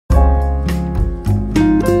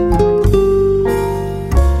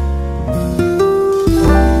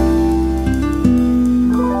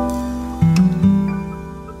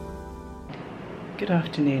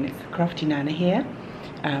afternoon, it's the Crafty Nana here.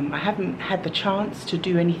 I haven't had the chance to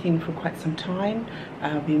do anything for quite some time.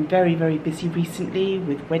 I've been very, very busy recently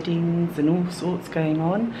with weddings and all sorts going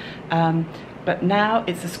on. But now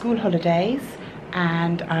it's the school holidays,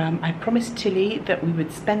 and I promised Tilly that we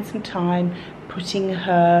would spend some time putting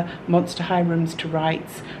her Monster High rooms to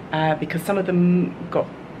rights, because some of them got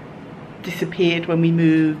disappeared when we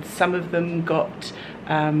moved, some of them got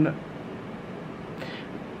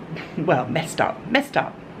well, messed up,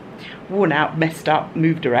 worn out, messed up,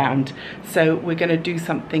 moved around. So we're going to do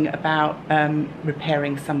something about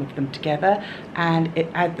repairing some of them together, and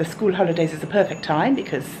at the school holidays is the perfect time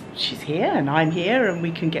because she's here and I'm here and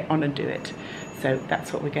we can get on and do it. So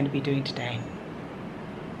that's what we're going to be doing today.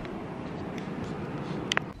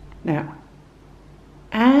 Now,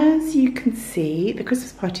 as you can see, the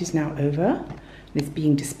Christmas party is now over and it's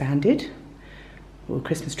being disbanded. All the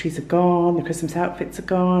Christmas trees are gone, the Christmas outfits are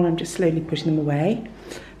gone, I'm just slowly pushing them away.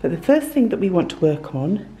 But the first thing that we want to work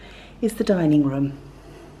on is the dining room.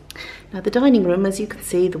 Now the dining room, as you can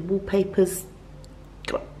see, the wallpaper's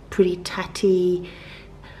got pretty tatty.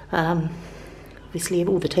 Obviously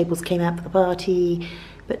all the tables came out for the party,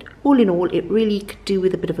 but all in all it really could do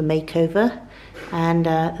with a bit of a makeover and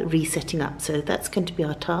resetting up. So that's going to be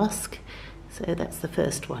our task. So that's the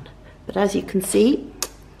first one. But as you can see,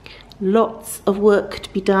 lots of work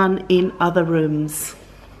to be done in other rooms.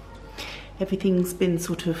 Everything's been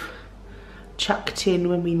sort of chucked in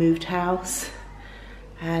when we moved house,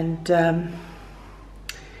 and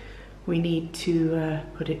we need to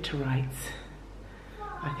put it to rights.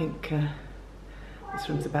 I think this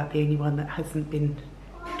room's about the only one that hasn't been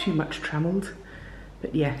too much trammelled,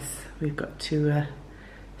 but yes, we've got to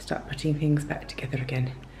start putting things back together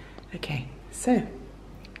again. Okay, so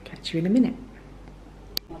catch you in a minute.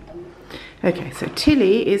 Okay, so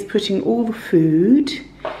Tilly is putting all the food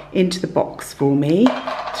into the box for me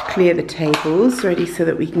to clear the tables, ready so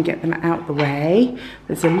that we can get them out the way.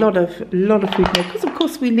 There's a lot of food here, because of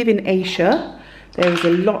course we live in Asia. There is a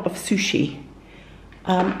lot of sushi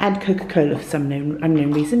and Coca-Cola for some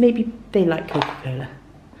unknown reason. Maybe they like Coca-Cola.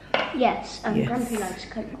 Yes, Grumpy likes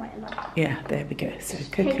Coke quite a lot. Yeah, there we go. So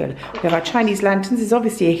Coca-Cola. We have our Chinese lanterns. There's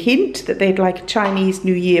obviously a hint that they'd like a Chinese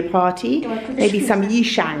New Year party. Maybe some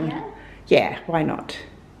Yishang. Yeah, why not?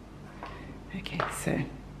 Okay, so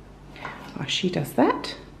while she does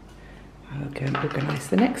that, I'll go and organise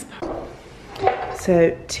the next part.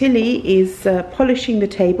 So Tilly is polishing the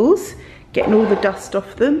tables, getting all the dust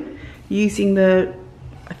off them, using the,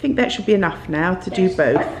 I think that should be enough now to do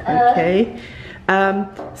both, okay?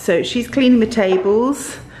 So she's cleaning the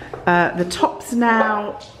tables. The top's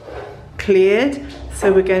now cleared,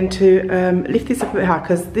 so we're going to lift this up a bit higher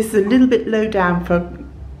because this is a little bit low down for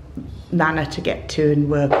Nana to get to and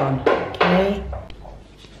work on, okay?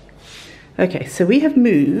 Okay, so we have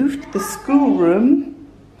moved the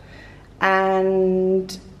schoolroom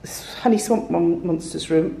and Honey Swamp Monster's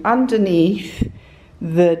room underneath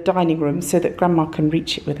the dining room so that Grandma can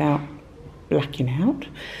reach it without blacking out.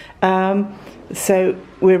 So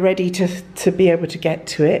we're ready to be able to get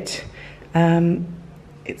to it.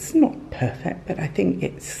 It's not perfect, but I think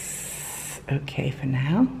it's okay for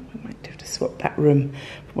now. We might have to swap that room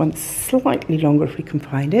for one slightly longer if we can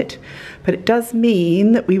find it. But it does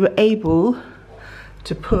mean that we were able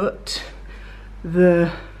to put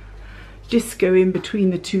the disco in between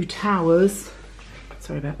the two towers.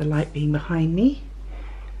 Sorry about the light being behind me.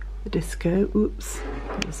 The disco, oops,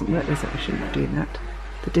 it doesn't work, I shouldn't be doing that.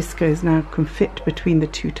 The discos now can fit between the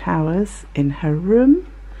two towers in her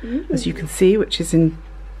room, as you can see, which is in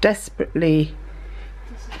desperately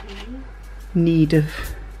need of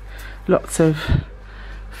lots of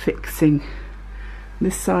fixing.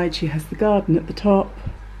 This side she has the garden at the top.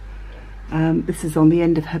 This is on the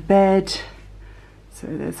end of her bed. So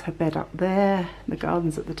there's her bed up there, the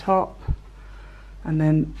garden's at the top, and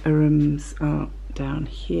then the rooms are down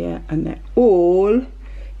here, and they're all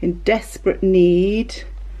in desperate need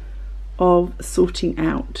of sorting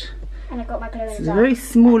out. And I got my glue in the dark. It's a very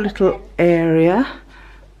small little area,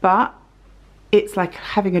 but it's like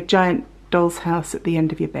having a giant doll's house at the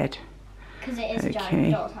end of your bed. Because it is a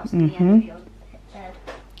giant doll's house at the end of your bed.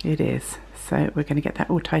 It is. So we're going to get that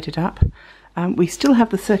all tidied up. We still have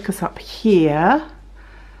the circus up here,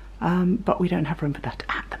 but we don't have room for that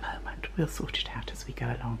at the moment. We'll sort it out as we go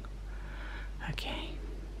along. Okay.